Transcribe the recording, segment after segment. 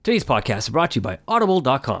Today's podcast is brought to you by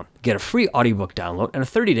Audible.com. Get a free audiobook download and a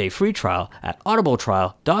 30-day free trial at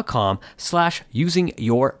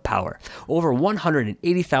audibletrial.com/usingyourpower. Over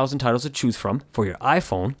 180,000 titles to choose from for your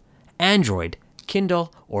iPhone, Android,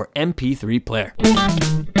 Kindle, or MP3 player.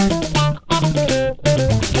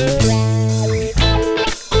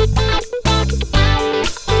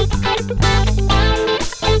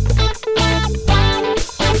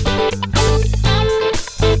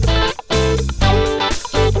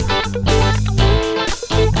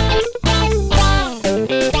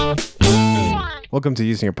 Welcome to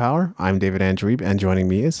Using Your Power. I'm David Andreeb, and joining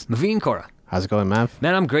me is Naveen Kaura. How's it going, Mav?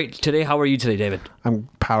 Man, I'm great today. How are you today, David? I'm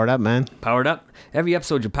powered up, man. Powered up? Every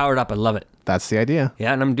episode you're powered up. I love it. That's the idea.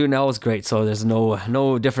 Yeah, and I'm doing always great. So there's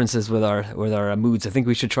no differences with our moods. I think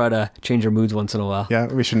we should try to change our moods once in a while. Yeah,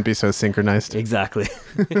 we shouldn't be so synchronized. Exactly.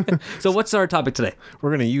 So what's our topic today? We're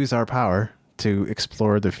going to use our power to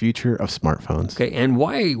explore the future of smartphones. Okay, and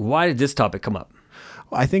why did this topic come up?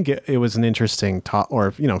 I think it was an interesting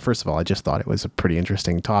first of all, I just thought it was a pretty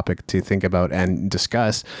interesting topic to think about and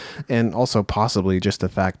discuss. And also possibly just the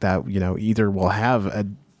fact that, either we'll have a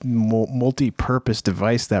multi-purpose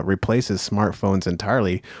device that replaces smartphones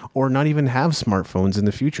entirely, or not even have smartphones in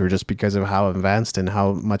the future just because of how advanced and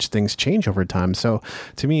how much things change over time. So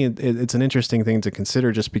to me, it's an interesting thing to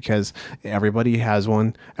consider just because everybody has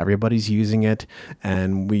one, everybody's using it,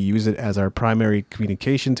 and we use it as our primary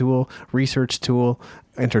communication tool, research tool,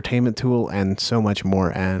 entertainment tool, and so much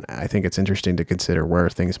more. And I think it's interesting to consider where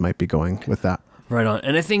things might be going with that. Right on.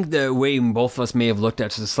 And I think the way both of us may have looked at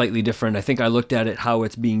it is slightly different. I think I looked at it how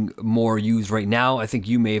it's being more used right now. I think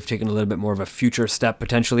you may have taken a little bit more of a future step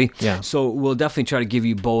potentially. Yeah. So we'll definitely try to give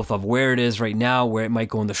you both of where it is right now, where it might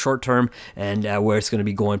go in the short term, and where it's going to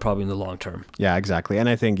be going probably in the long term. Yeah, exactly. And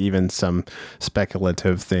I think even some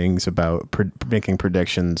speculative things about making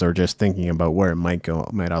predictions or just thinking about where it might go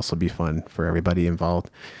might also be fun for everybody involved.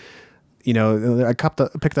 I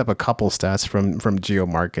picked up a couple stats from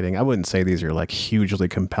GeoMarketing. I wouldn't say these are like hugely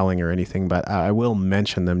compelling or anything, but I will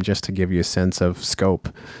mention them just to give you a sense of scope.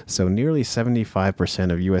 So nearly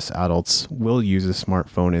 75% of U.S. adults will use a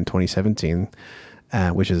smartphone in 2017,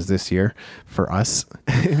 which is this year for us,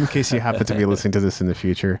 in case you happen to be listening to this in the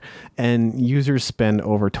future. And users spend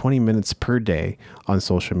over 20 minutes per day on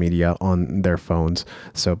social media on their phones.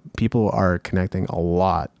 So people are connecting a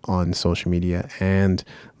lot on social media, and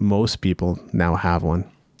most people now have one.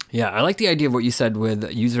 Yeah, I like the idea of what you said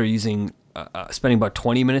with user using spending about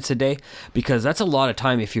 20 minutes a day, because that's a lot of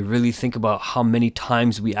time if you really think about how many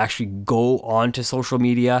times we actually go onto social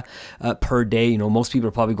media per day. Most people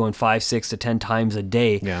are probably going 5, 6 to 10 times a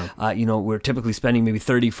day. Yeah. We're typically spending maybe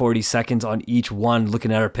 30, 40 seconds on each one,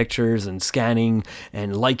 looking at our pictures and scanning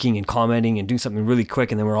and liking and commenting and doing something really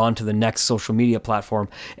quick, and then we're on to the next social media platform.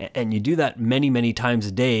 And you do that many, many times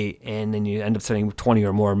a day, and then you end up spending 20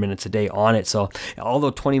 or more minutes a day on it. So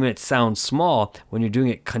although 20 minutes sounds small, when you're doing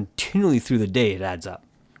it continually through the day, it adds up.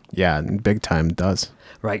 Yeah, big time does.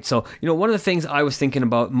 Right. So, one of the things I was thinking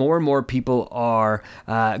about, more and more people are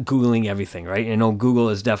Googling everything, right? I know Google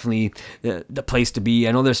is definitely the place to be.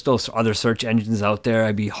 I know there's still other search engines out there.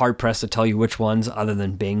 I'd be hard pressed to tell you which ones other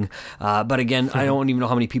than Bing. But again, I don't even know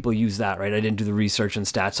how many people use that, right? I didn't do the research and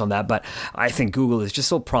stats on that, but I think Google is just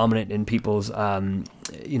so prominent in people's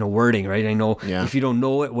wording, right? I know If you don't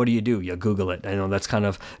know it, what do? You Google it. I know that's kind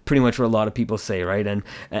of pretty much what a lot of people say, right?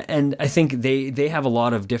 And I think they have a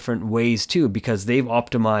lot of different ways too, because they've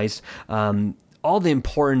optimized all the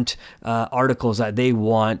important articles that they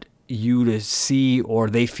want you to see or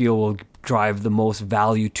they feel will drive the most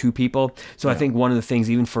value to people. So I think one of the things,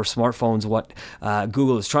 even for smartphones, what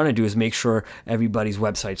Google is trying to do is make sure everybody's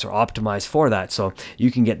websites are optimized for that. So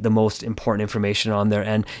you can get the most important information on there.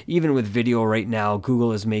 And even with video right now,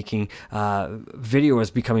 Google is making video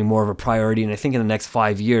is becoming more of a priority. And I think in the next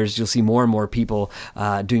 5 years, you'll see more and more people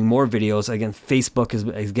doing more videos. Again, Facebook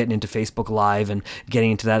is getting into Facebook Live and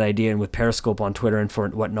getting into that idea, and with Periscope on Twitter and for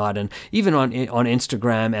whatnot. And even on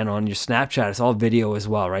Instagram and on your Snapchat, it's all video as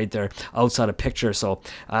well, right? They're outside of picture. So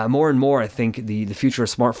more and more, I think the future of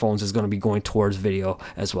smartphones is going to be going towards video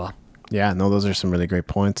as well. Yeah, no, those are some really great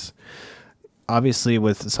points. Obviously,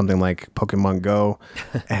 with something like Pokemon Go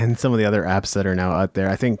and some of the other apps that are now out there,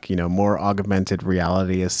 I think, more augmented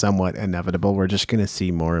reality is somewhat inevitable. We're just going to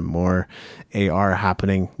see more and more AR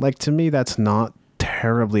happening. Like, to me, that's not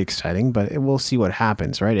terribly exciting, but we'll see what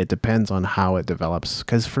happens, right? It depends on how it develops.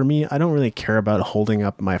 Because for me, I don't really care about holding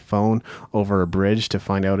up my phone over a bridge to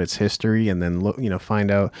find out its history and then look,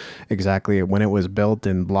 find out exactly when it was built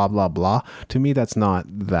and blah blah blah. To me, that's not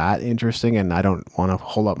that interesting, and I don't want to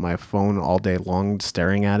hold up my phone all day long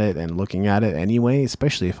staring at it and looking at it anyway.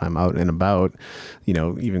 Especially if I'm out and about,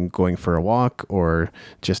 even going for a walk or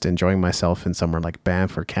just enjoying myself in somewhere like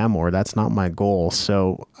Banff or Canmore. That's not my goal.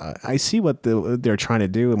 So I see what they're trying to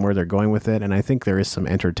do and where they're going with it, and I think there is some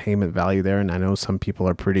entertainment value there, and I know some people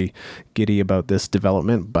are pretty giddy about this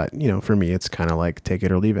development, but for me it's kind of like take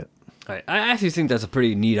it or leave it. I actually think that's a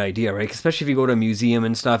pretty neat idea, right? Especially if you go to a museum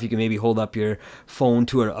and stuff, you can maybe hold up your phone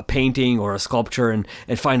to a painting or a sculpture and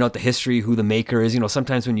find out the history, who the maker is.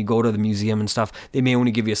 Sometimes when you go to the museum and stuff, they may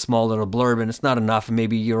only give you a small little blurb and it's not enough. And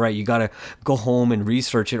maybe you're right, you got to go home and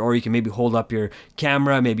research it, or you can maybe hold up your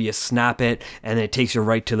camera, maybe you snap it, and it takes you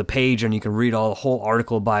right to the page and you can read the whole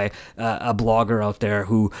article by a blogger out there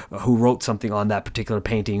who wrote something on that particular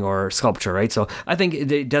painting or sculpture, right? So I think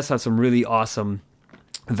it does have some really awesome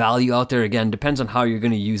value out there. Again, depends on how you're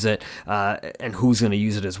going to use it and who's going to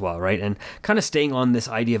use it as well, right? And kind of staying on this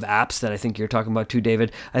idea of apps that I think you're talking about too,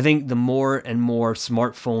 David, I think the more and more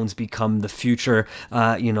smartphones become the future,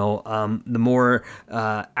 the more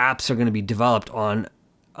apps are going to be developed on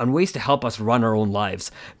ways to help us run our own lives,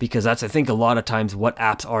 because that's, I think, a lot of times what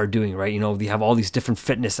apps are doing, right? You have all these different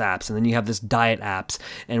fitness apps, and then you have this diet apps,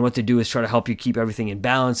 and what they do is try to help you keep everything in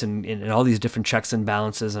balance and all these different checks and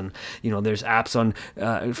balances. And there's apps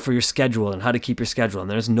on for your schedule and how to keep your schedule, and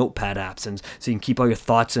there's notepad apps, and so you can keep all your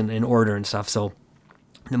thoughts in order and stuff. So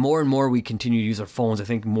the more and more we continue to use our phones, I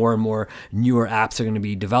think more and more newer apps are going to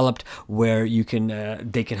be developed where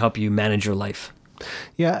they can help you manage your life.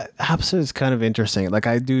 Yeah, apps is kind of interesting. Like,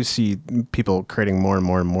 I do see people creating more and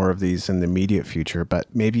more and more of these in the immediate future, but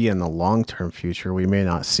maybe in the long-term future, we may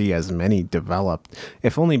not see as many developed,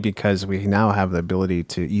 if only because we now have the ability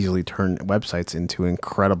to easily turn websites into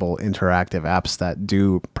incredible interactive apps that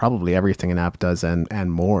do probably everything an app does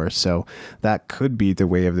and more. So that could be the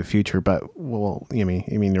way of the future, but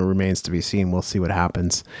it remains to be seen. We'll see what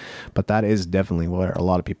happens. But that is definitely what a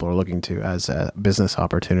lot of people are looking to as a business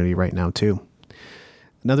opportunity right now too.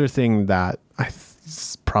 Another thing that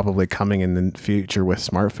is probably coming in the future with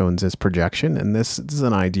smartphones is projection. And this is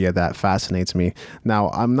an idea that fascinates me. Now,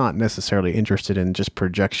 I'm not necessarily interested in just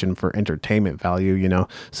projection for entertainment value.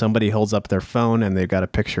 Somebody holds up their phone and they've got a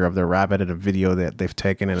picture of their rabbit and a video that they've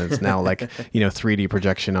taken, and it's now like, 3D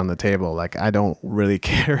projection on the table. Like, I don't really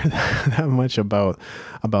care that much about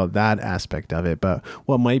that aspect of it. But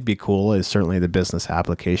what might be cool is certainly the business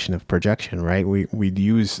application of projection, right? We'd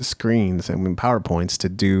use screens and PowerPoints to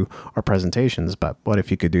do our presentations, but what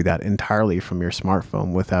if you could do that entirely from your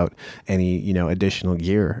smartphone without any, additional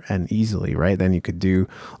gear and easily, right? Then you could do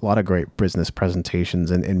a lot of great business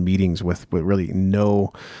presentations and meetings with really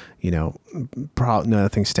no,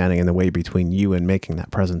 nothing standing in the way between you and making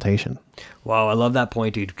that presentation. Wow, I love that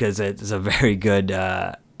point, dude, because it's a very good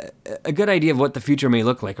a good idea of what the future may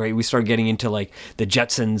look like, right? We start getting into like the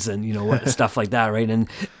Jetsons and stuff like that, right? And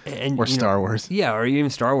or Star Wars, yeah, or even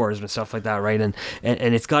Star Wars and stuff like that, right? And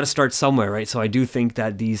it's got to start somewhere, right? So I do think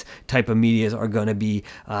that these type of medias are going to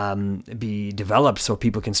be developed so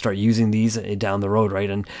people can start using these down the road, right?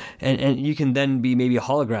 And you can then be maybe a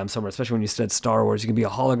hologram somewhere, especially when you said Star Wars. You can be a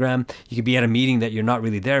hologram. You could be at a meeting that you're not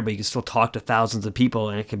really there, but you can still talk to thousands of people,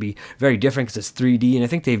 and it can be very different because it's 3D. And I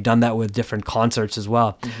think they've done that with different concerts as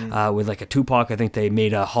well. With like a Tupac, I think they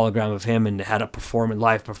made a hologram of him and had a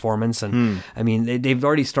live performance. And I mean, they've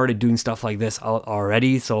already started doing stuff like this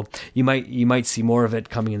already. So you might see more of it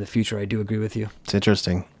coming in the future. I do agree with you. It's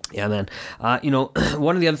interesting. Yeah, man.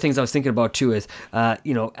 One of the other things I was thinking about too is,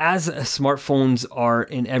 as smartphones are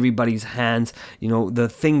in everybody's hands, the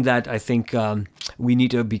thing that I think we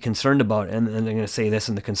need to be concerned about, and I'm going to say this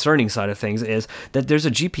in the concerning side of things, is that there's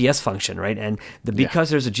a GPS function, right? And because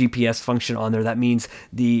there's a GPS function on there, that means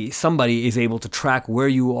somebody is able to track where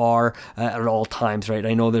you are at all times, right?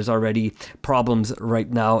 I know there's already problems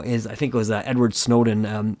right now. I think it was Edward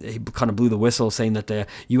Snowden, he kind of blew the whistle saying that the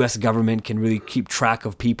U.S. government can really keep track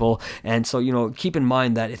of people. And so, keep in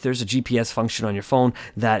mind that if there's a GPS function on your phone,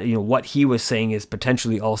 that, what he was saying is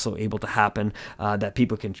potentially also able to happen, that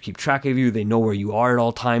people can keep track of you. They know where you are at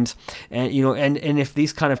all times. And, and if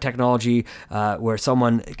these kind of technology, where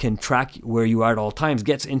someone can track where you are at all times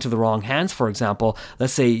gets into the wrong hands, for example,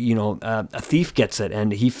 let's say, a thief gets it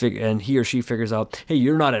and he or she figures out, hey,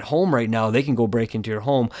 you're not at home right now. They can go break into your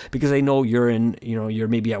home because they know you're you're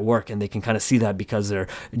maybe at work, and they can kind of see that because they're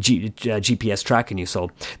GPS tracking you. So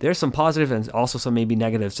there's some positive and also some maybe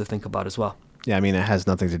negatives to think about as well. Yeah, I mean, it has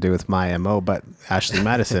nothing to do with my MO, but Ashley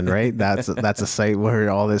Madison, right? That's a site where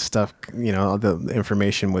all this stuff, the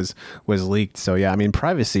information was leaked. So yeah, I mean,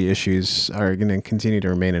 privacy issues are going to continue to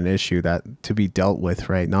remain an issue that to be dealt with,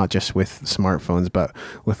 right? Not just with smartphones, but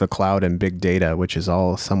with the cloud and big data, which is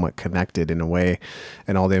all somewhat connected in a way,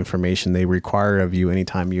 and all the information they require of you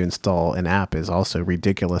anytime you install an app is also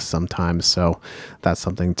ridiculous sometimes. So that's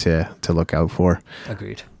something to look out for.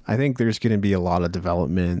 Agreed. I think there's going to be a lot of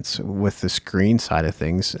developments with the screen side of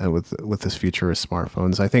things with this future of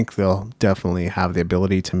smartphones. I think they'll definitely have the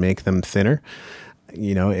ability to make them thinner,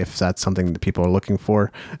 if that's something that people are looking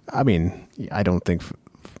for. I mean, I don't think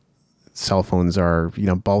cell phones are,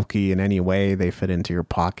 bulky in any way. They fit into your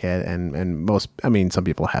pocket, and some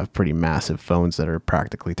people have pretty massive phones that are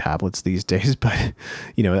practically tablets these days, but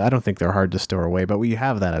I don't think they're hard to store away. But we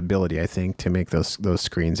have that ability, I think, to make those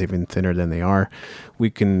screens even thinner than they are.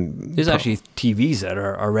 There's actually TVs that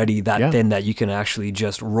are already that thin that you can actually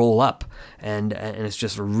just roll up, and it's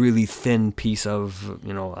just a really thin piece of,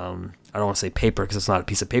 I don't want to say paper because it's not a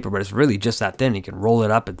piece of paper, but it's really just that thin. You can roll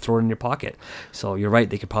it up and throw it in your pocket. So you're right.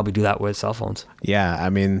 They could probably do that with cell phones. Yeah. I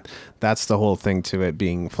mean, that's the whole thing to it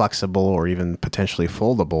being flexible or even potentially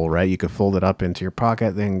foldable, right? You could fold it up into your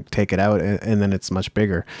pocket, then take it out, and then it's much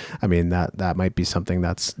bigger. I mean, that might be something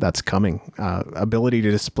that's coming. Ability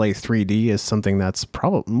to display 3D is something that's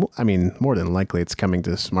probably, more than likely it's coming to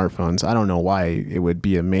smartphones. I don't know why it would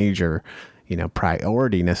be a major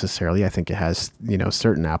priority necessarily. I think it has,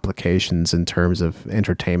 certain applications in terms of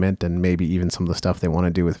entertainment and maybe even some of the stuff they want to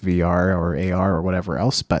do with VR or AR or whatever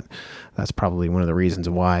else. But that's probably one of the reasons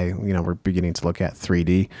why, we're beginning to look at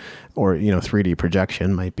 3D or, 3D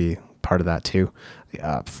projection might be part of that too.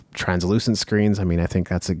 Translucent screens. I mean, I think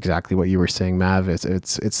that's exactly what you were saying, Mav. It's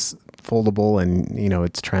foldable and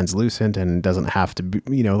it's translucent and doesn't have to be,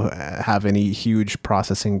 have any huge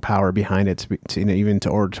processing power behind it to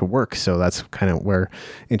order to work. So that's kind of where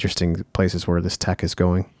interesting places where this tech is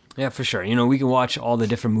going. Yeah, for sure. We can watch all the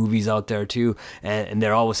different movies out there too, and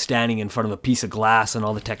they're always standing in front of a piece of glass, and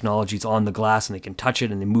all the technology's on the glass, and they can touch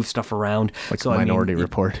it and they move stuff around. Like Minority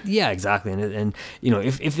Report. Yeah, exactly. And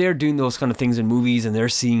if they're doing those kind of things in movies, and they're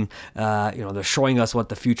seeing, they're showing us what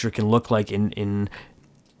the future can look like in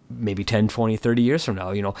maybe 10, 20, 30 years from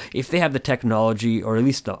now, if they have the technology or at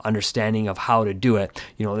least the understanding of how to do it,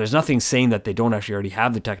 there's nothing saying that they don't actually already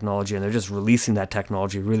have the technology and they're just releasing that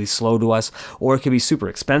technology really slow to us, or it could be super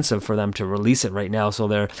expensive for them to release it right now. So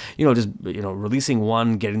they're, releasing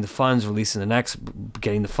one, getting the funds, releasing the next,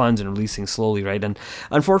 getting the funds and releasing slowly, right? And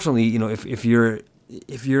unfortunately, if you're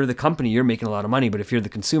the company, you're making a lot of money, but if you're the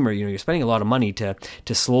consumer, you're spending a lot of money to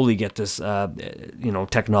slowly get this,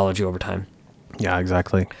 technology over time. Yeah,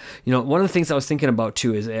 exactly. One of the things I was thinking about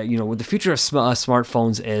too is, with the future of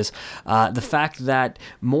smartphones is the fact that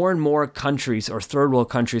more and more countries or third world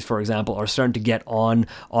countries, for example, are starting to get online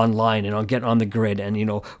and get on the grid. And,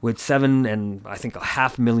 with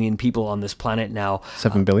 7.5 million people on this planet now.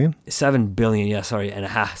 7 billion? 7 billion, yeah, sorry, and a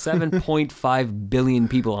half. 7.5 billion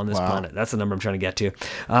people on this planet. That's the number I'm trying to get to.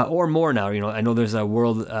 Or more now. I know there's a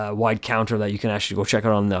world-wide counter that you can actually go check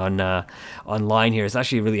out on online here. It's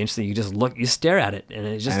actually really interesting. You just look, you stare at it, and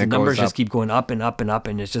it's just the numbers just keep going up and up and up,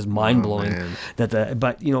 and it's just mind blowing.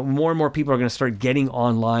 But more and more people are going to start getting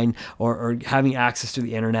online or having access to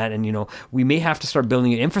the internet, and we may have to start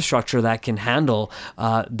building an infrastructure that can handle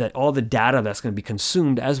that all the data that's going to be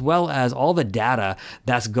consumed, as well as all the data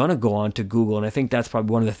that's going to go on to Google. And I think that's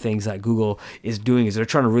probably one of the things that Google is doing, is they're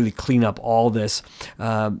trying to really clean up all this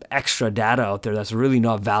extra data out there that's really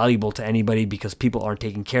not valuable to anybody, because people aren't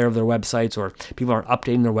taking care of their websites, or people aren't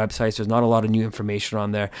updating their websites. There's not a lot of new information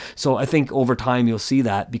on there. So I think over time you'll see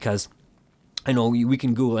that, because I know we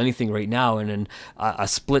can Google anything right now, and in a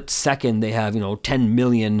split second they have 10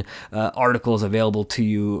 million articles available to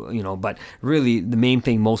you. But really the main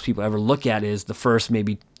thing most people ever look at is the first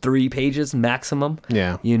maybe 3 pages maximum.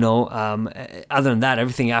 Yeah. Other than that,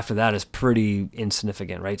 everything after that is pretty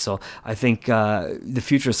insignificant, right? So I think the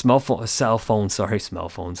future of smell phones,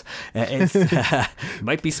 it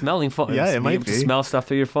might be smelling phones. Yeah, it might be. To smell stuff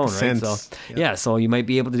through your phone, right? So so you might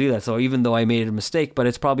be able to do that. So even though I made a mistake, but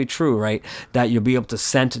it's probably true, right? That you'll be able to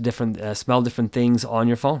smell different things on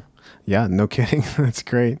your phone. Yeah, no kidding. That's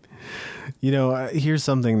great. Here's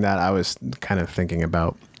something that I was kind of thinking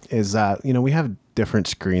about, is that, we have different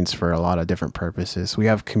screens for a lot of different purposes. We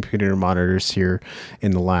have computer monitors here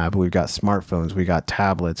in the lab. We've got smartphones, we got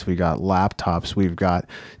tablets, we got laptops, we've got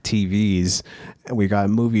TVs, we got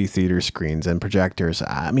movie theater screens and projectors.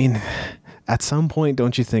 I mean, at some point,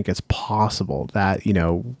 don't you think it's possible that,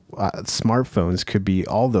 smartphones could be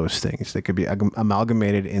all those things? They could be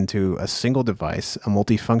amalgamated into a single device, a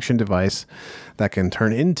multifunction device that can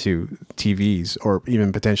turn into TVs or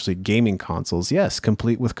even potentially gaming consoles. Yes,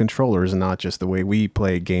 complete with controllers and not just the way we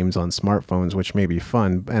play games on smartphones, which may be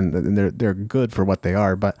fun and they're good for what they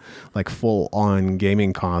are, but like full on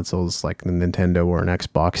gaming consoles like the Nintendo or an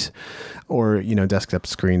Xbox or, desktop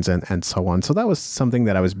screens and so on. So that was something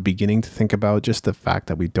that I was beginning to think about, just the fact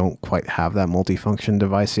that we don't quite have that multifunction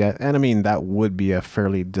device yet. And I mean, that would be a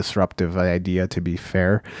fairly disruptive idea, to be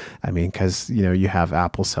fair. I mean, because, you have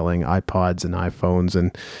Apple selling iPods and iPhones,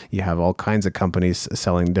 and you have all kinds of companies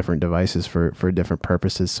selling different devices for different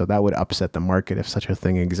purposes. So that would upset the market if such a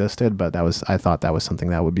thing existed. But I thought that was something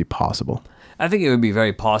that would be possible. I think it would be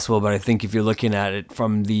very possible, but I think if you're looking at it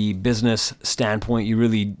from the business standpoint, you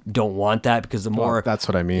really don't want that, because the more... that's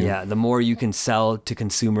what I mean. Yeah, the more you can sell to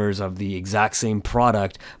consumers of the exact same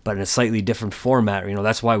product, but in a slightly different format.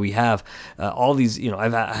 That's why we have all these,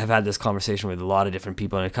 I've had this conversation with a lot of different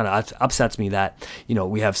people, and it kind of upsets me that,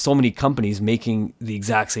 we have so many companies making the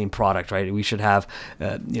exact same product, right? We should have,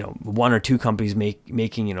 one or two companies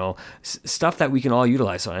making, stuff that we can all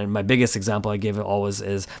utilize. And my biggest example I give always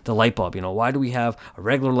is the light bulb. Why do we have a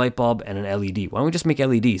regular light bulb and an LED? Why don't we just make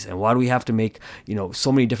LEDs? And why do we have to make,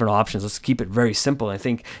 so many different options? Let's keep it very simple. I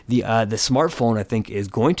think the smartphone, I think, is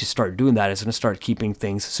going to start doing that. It's going to start keeping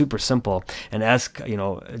things super simple. And as,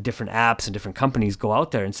 different apps and different companies go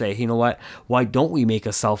out there and say, hey, you know what? Why don't we make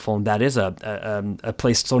a cell phone that is a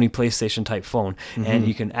Sony PlayStation type phone? Mm-hmm. And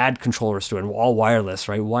you can add controllers to it, and all wireless,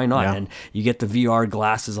 right? Why not? Yeah. And you get the VR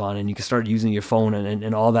glasses on, and you can start using your phone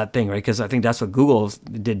and all that thing, right? Because I think that's what Google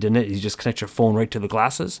did, didn't it? You just connect your phone right to the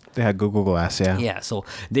glasses. They had Google Glass, yeah. Yeah, so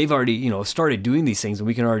they've already, started doing these things, and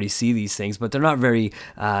we can already see these things, but they're not really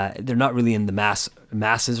in the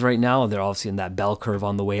masses right now. They're obviously in that bell curve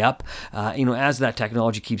on the way up. As that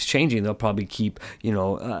technology keeps changing, they'll probably keep,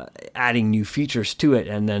 adding new features to it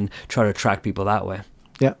and then try to attract people that way.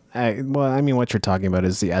 Yeah. What you're talking about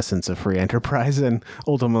is the essence of free enterprise, and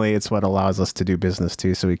ultimately it's what allows us to do business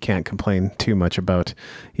too. So we can't complain too much about,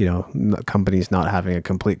 companies not having a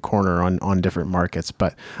complete corner on different markets.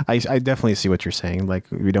 But I definitely see what you're saying. Like,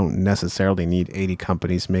 we don't necessarily need 80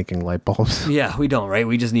 companies making light bulbs. Yeah, we don't, right?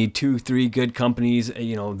 We just need 2-3 good companies.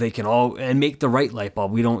 They can all and make the right light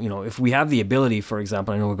bulb. We don't, if we have the ability, for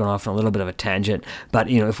example, I know we're going off on a little bit of a tangent, but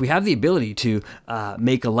if we have the ability to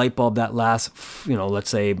make a light bulb that lasts, let's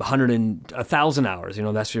say 1,000 hours,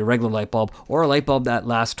 that's your regular light bulb, or a light bulb that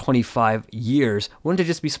lasts 25 years. Wouldn't it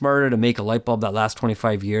just be smarter to make a light bulb that lasts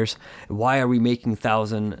 25 years? Why are we making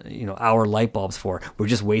 1,000 hour light bulbs for? We're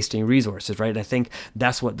just wasting resources, right? And I think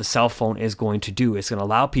that's what the cell phone is going to do. It's going to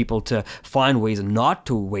allow people to find ways not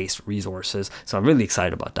to waste resources. So I'm really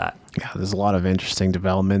excited about that. Yeah, there's a lot of interesting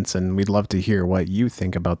developments, and we'd love to hear what you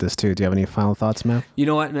think about this too. Do you have any final thoughts, Matt? You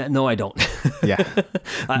know what? No, I don't. Yeah.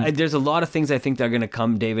 There's a lot of things I think that are going to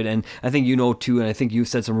come, David, and I think too, and I think you've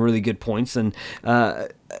said some really good points, and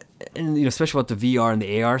especially about the VR and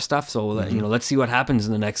the AR stuff. So let's see what happens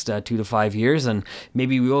in the next 2 to 5 years, and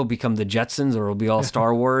maybe we will become the Jetsons, or it'll be all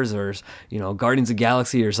Star Wars, or Guardians of the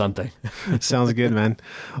Galaxy or something. Sounds good, man.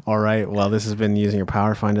 All right. Well, this has been Using Your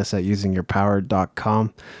Power. Find us at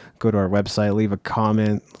usingyourpower.com. Go to our website, leave a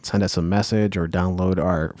comment, send us a message, or download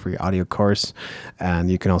our free audio course.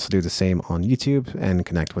 And you can also do the same on YouTube and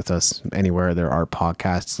connect with us anywhere there are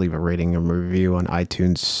podcasts. Leave a rating and review on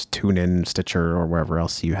iTunes, TuneIn, Stitcher, or wherever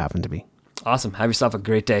else you happen to be. Awesome. Have yourself a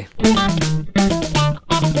great day.